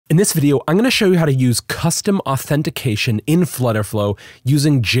In this video, I'm going to show you how to use custom authentication in FlutterFlow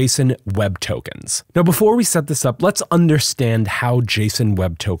using JSON Web Tokens. Now, before we set this up, let's understand how JSON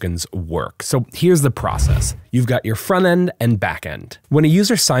Web Tokens work. So here's the process. You've got your front end and back end. When a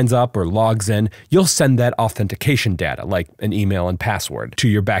user signs up or logs in, you'll send that authentication data, like an email and password, to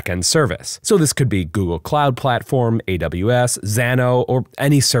your backend service. So this could be Google Cloud Platform, AWS, Xano, or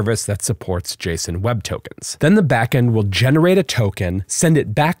any service that supports JSON Web Tokens. Then the backend will generate a token, send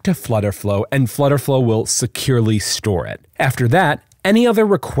it back to FlutterFlow, and FlutterFlow will securely store it. After that, any other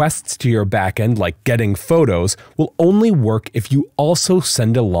requests to your backend, like getting photos, will only work if you also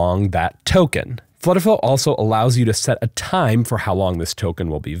send along that token. FlutterFlow also allows you to set a time for how long this token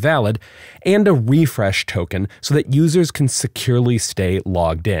will be valid and a refresh token so that users can securely stay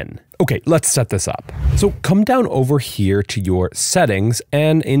logged in. Okay, let's set this up. So come down over here to your settings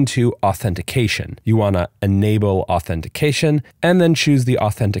and into authentication. You want to enable authentication and then choose the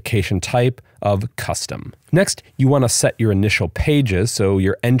authentication type of custom. Next, you want to set your initial pages. So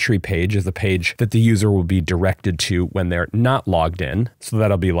your entry page is the page that the user will be directed to when they're not logged in. So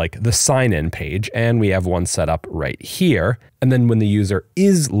that'll be like the sign-in page, and we have one set up right here. And then when the user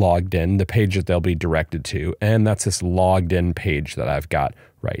is logged in, the page that they'll be directed to, and that's this logged in page that I've got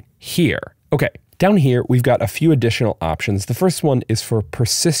right here. Okay, down here, we've got a few additional options. The first one is for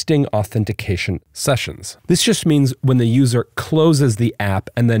persisting authentication sessions. This just means when the user closes the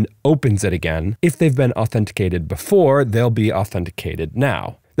app and then opens it again, if they've been authenticated before, they'll be authenticated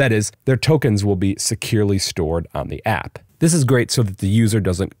now. That is, their tokens will be securely stored on the app. This is great so that the user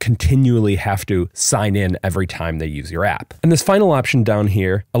doesn't continually have to sign in every time they use your app. And this final option down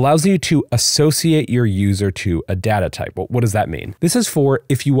here allows you to associate your user to a data type. Well, what does that mean? This is for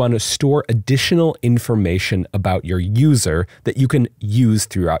if you want to store additional information about your user that you can use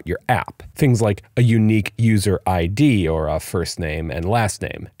throughout your app. Things like a unique user ID or a first name and last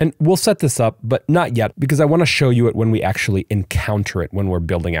name. And we'll set this up, but not yet, because I want to show you it when we actually encounter it when we're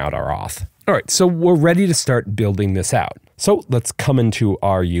building out our auth. All right, so we're ready to start building this out. So let's come into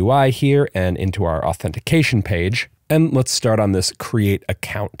our UI here and into our authentication page. And let's start on this Create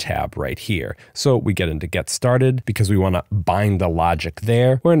Account tab right here. So we get into Get Started because we want to bind the logic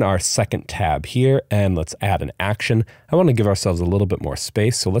there. We're in our second tab here, and let's add an action. I want to give ourselves a little bit more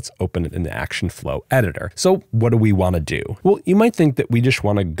space, so let's open it in the Action Flow editor. So what do we want to do? Well, you might think that we just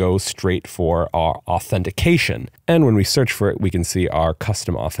want to go straight for our authentication. And when we search for it, we can see our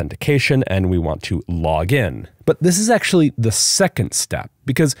custom authentication, and we want to log in. But this is actually the second step,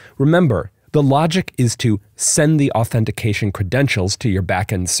 because remember, the logic is to send the authentication credentials to your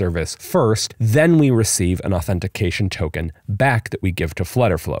backend service first, then we receive an authentication token back that we give to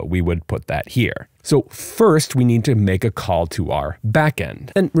FlutterFlow. We would put that here. So first, we need to make a call to our backend.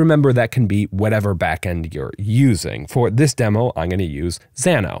 And remember, that can be whatever backend you're using. For this demo, I'm going to use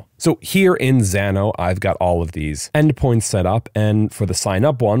Xano. So here in Xano, I've got all of these endpoints set up. And for the sign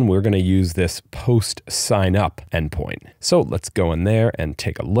up one, we're going to use this post sign up endpoint. So let's go in there and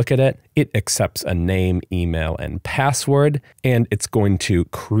take a look at it. It accepts a name, email, and password, and it's going to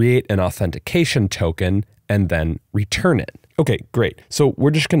create an authentication token and then return it. Okay, great. So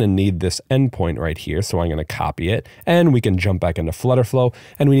we're just going to need this endpoint right here. So I'm going to copy it, and we can jump back into FlutterFlow,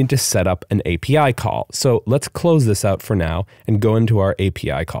 and we need to set up an API call. So let's close this out for now and go into our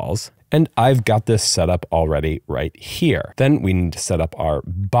API calls. And I've got this set up already right here. Then we need to set up our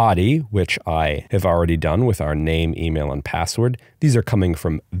body, which I have already done with our name, email, and password. These are coming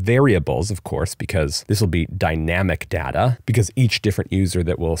from variables, of course, because this will be dynamic data, because each different user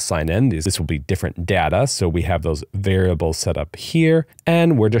that will sign in, this will be different data. So we have those variables set up here,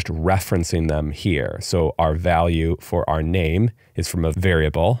 and we're just referencing them here. So our value for our name is from a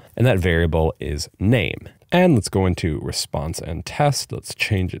variable, and that variable is name. And let's go into response and test. Let's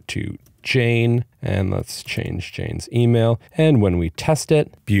change it to Jane, and let's change Jane's email. And when we test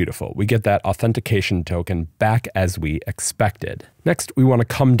it, beautiful. We get that authentication token back as we expected. Next, we want to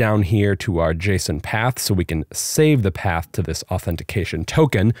come down here to our JSON path so we can save the path to this authentication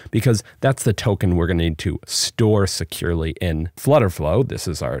token, because that's the token we're going to need to store securely in FlutterFlow. This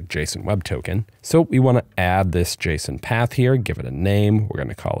is our JSON web token. So we want to add this JSON path here, give it a name. We're going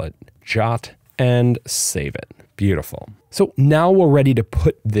to call it Jot, and save it. Beautiful. So now we're ready to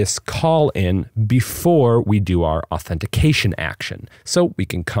put this call in before we do our authentication action. So we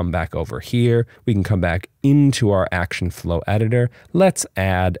can come back over here. We can come back into our action flow editor. Let's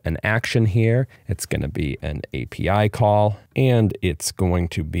add an action here. It's going to be an API call, and it's going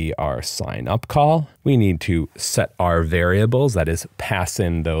to be our sign up call. We need to set our variables, that is, pass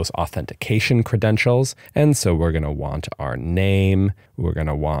in those authentication credentials. And so we're going to want our name, we're going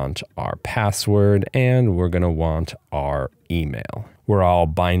to want our password, and we're going to want our email. we're all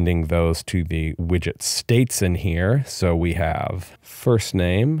binding those to the widget states in here. So we have first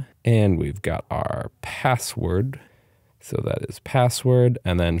name and we've got our password. So that is password,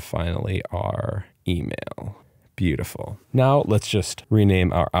 and then finally our email. Beautiful. Now let's just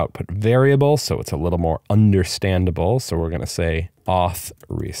rename our output variable so it's a little more understandable. So we're going to say auth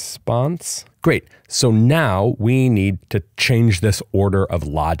response. Great. So now we need to change this order of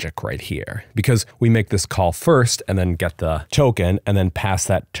logic right here because we make this call first and then get the token and then pass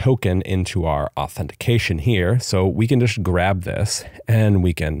that token into our authentication here. So we can just grab this and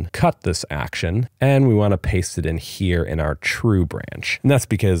we can cut this action and we want to paste it in here in our true branch. And that's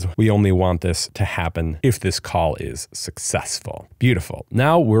because we only want this to happen if this call is successful. Beautiful.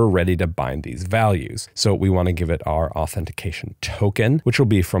 Now we're ready to bind these values. So we want to give it our authentication token, which will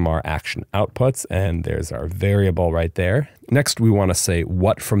be from our action outputs. And there's our variable right there. Next, we want to say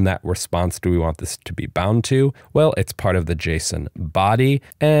what from that response do we want this to be bound to? Well, it's part of the JSON body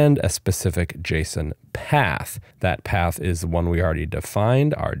and a specific JSON path. That path is the one we already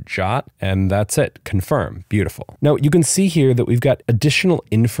defined, our jot, and that's it. Confirm. Beautiful. Now you can see here that we've got additional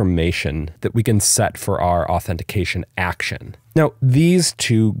information that we can set for our authentication action. Now, these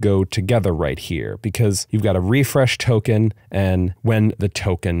two go together right here because you've got a refresh token and when the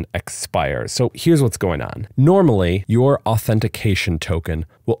token expires. So here's what's going on. Normally, your authentication token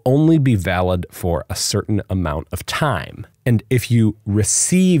will only be valid for a certain amount of time. And if you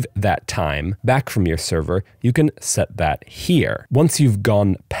receive that time back from your server, you can set that here. Once you've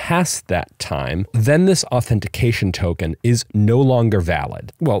gone past that time, then this authentication token is no longer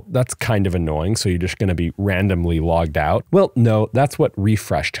valid. Well, that's kind of annoying, so you're just going to be randomly logged out. Well, no, that's what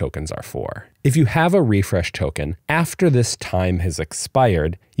refresh tokens are for. If you have a refresh token, after this time has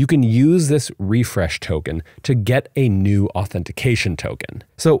expired, you can use this refresh token to get a new authentication token.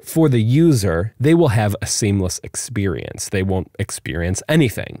 So for the user, they will have a seamless experience. They won't experience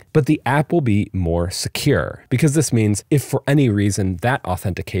anything, but the app will be more secure because this means if for any reason that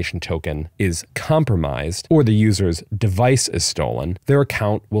authentication token is compromised or the user's device is stolen, their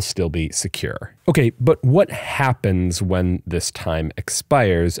account will still be secure. Okay, but what happens when this time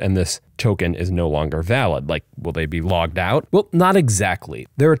expires and this token is no longer valid? Like, will they be logged out? Well, not exactly.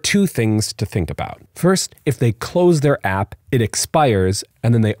 There are two things to think about. First, if they close their app, it expires,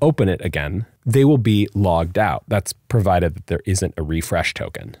 and then they open it again, they will be logged out. That's provided that there isn't a refresh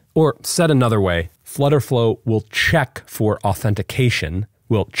token. Or said another way, FlutterFlow will check for authentication,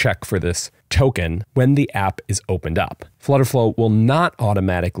 will check for this token when the app is opened up. FlutterFlow will not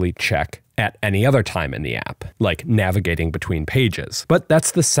automatically check at any other time in the app, like navigating between pages. But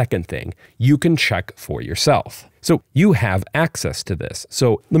that's the second thing. You can check for yourself. So you have access to this.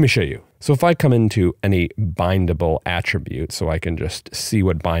 So let me show you. So if I come into any bindable attribute, so I can just see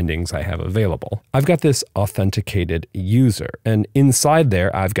what bindings I have available, I've got this authenticated user, and inside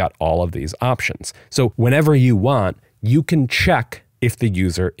there, I've got all of these options. So whenever you want, you can check if the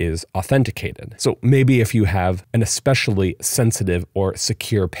user is authenticated. So maybe if you have an especially sensitive or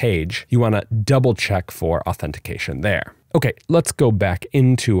secure page, you want to double check for authentication there. Okay, let's go back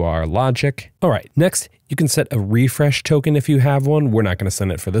into our logic. All right, next, you can set a refresh token if you have one. We're not going to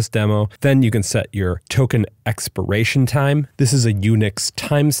send it for this demo. Then you can set your token expiration time. This is a Unix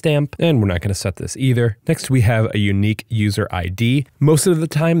timestamp, and we're not going to set this either. Next, we have a unique user ID. Most of the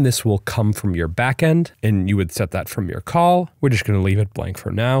time, this will come from your backend, and you would set that from your call. We're just going to leave it blank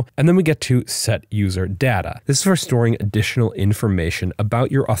for now. And then we get to set user data. This is for storing additional information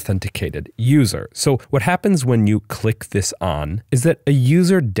about your authenticated user. So what happens when you click this on is that a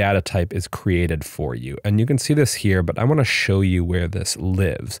user data type is created for you. And you can see this here, but I want to show you where this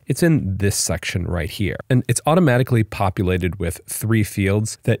lives. It's in this section right here. And it's automatically populated with 3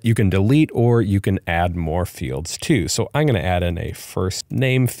 fields that you can delete or you can add more fields to. So I'm going to add in a first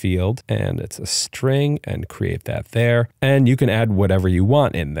name field, and it's a string, and create that there. And you can add whatever you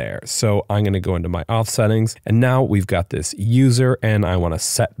want in there. So I'm going to go into my auth settings, and now we've got this user, and I want to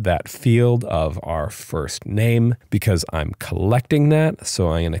set that field of our first name because I'm collecting that. So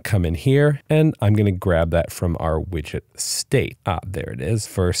I'm going to come in here, and I'm going to grab that from our widget state. There it is,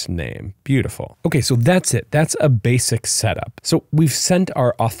 first name. Beautiful. Okay, so that's it. That's a basic setup. So we've sent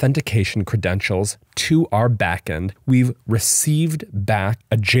our authentication credentials to our backend. We've received back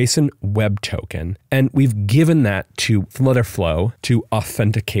a JSON web token, and we've given that to FlutterFlow to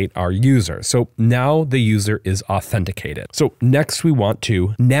authenticate our user. So now the user is authenticated. So next we want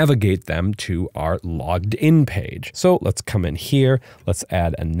to navigate them to our logged in page. So let's come in here, let's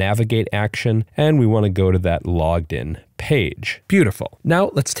add a navigate action, and we want to go to that logged in page. Beautiful.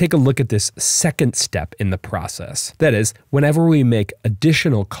 Now let's take a look at this second step in the process. That is, whenever we make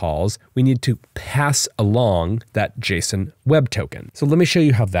additional calls, we need to pass along that JSON web token. So let me show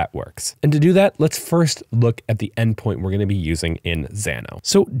you how that works. And to do that, let's first look at the endpoint we're going to be using in Xano.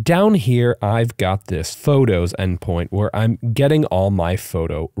 So down here, I've got this photos endpoint where I'm getting all my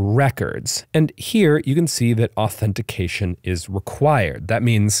photo records. And here you can see that authentication is required. That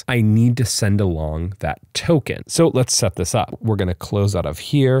means I need to send along that token. So let's set this up. We're going to close out of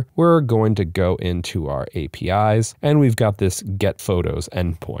here. We're going to go into our APIs and we've got this get photos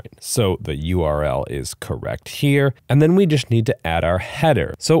endpoint. So the URL is correct here. And then we just need to add our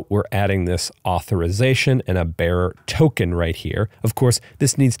header. So we're adding this authorization and a bearer token right here. Of course,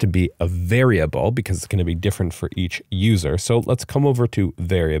 this needs to be a variable because it's going to be different for each user. So let's come over to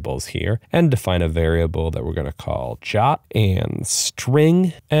variables here and define a variable that we're going to call jot and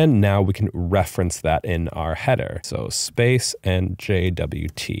string. And now we can reference that in our header. So space and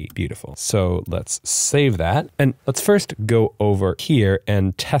JWT. Beautiful. So let's save that. And let's first go over here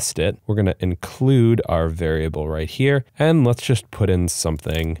and test it. We're going to include our variable right here. And let's just put in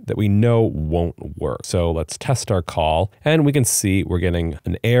something that we know won't work. So let's test our call and we can see we're getting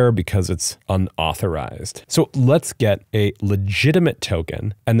an error because it's unauthorized. So let's get a legitimate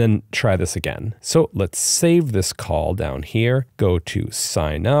token and then try this again. So let's save this call down here, go to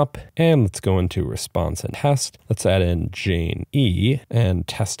sign up, and let's go into response and test. Let's add in Jane E and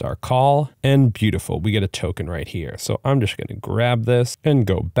test our call, and beautiful, we get a token right here. So I'm just going to grab this and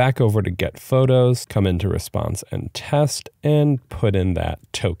go back over to get photos, come into response and test, and put in that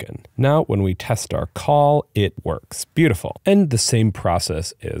token. Now, when we test our call, it works. Beautiful. And the same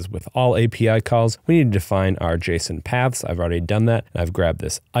process is with all API calls. We need to define our JSON paths. I've already done that. I've grabbed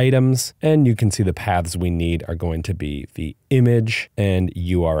this items, and you can see the paths we need are going to be the image and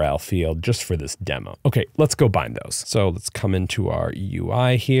URL field just for this demo. Okay, let's go bind those. So let's come into our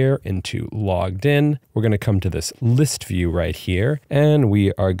UI here, into logged in. We're going to come to this list view right here, and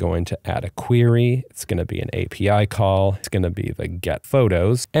we are going to add a query. It's going to be an API call. It's going to be the get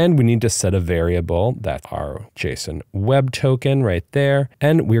photos, and we need to set a variable that's our JSON web token right there.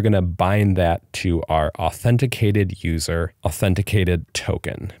 And we're going to bind that to our authenticated user authenticated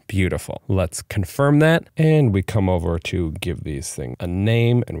token. Beautiful. Let's confirm that. And we come over to give these things a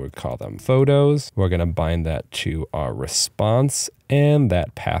name and we call them photos. We're going to bind that to our response and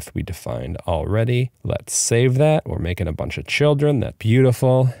that path we defined already. Let's save that. We're making a bunch of children. That's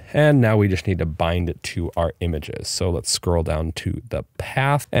beautiful. And now we just need to bind it to our images. So let's scroll down to the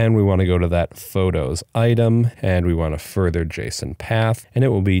path and we want to go to that photos item and we want a further JSON path and it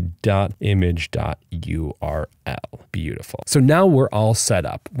will be .image.url. Beautiful. So now we're all set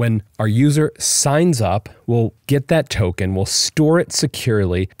up. When our user signs up, we'll get that token, we'll store it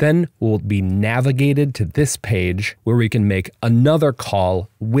securely, then we'll be navigated to this page where we can make another call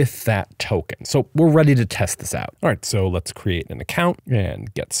with that token. So we're ready to test this out. All right, so let's create an account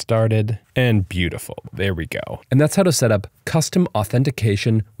and get started. And beautiful, there we go. And that's how to set up custom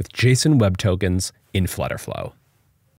authentication with JSON web tokens in FlutterFlow.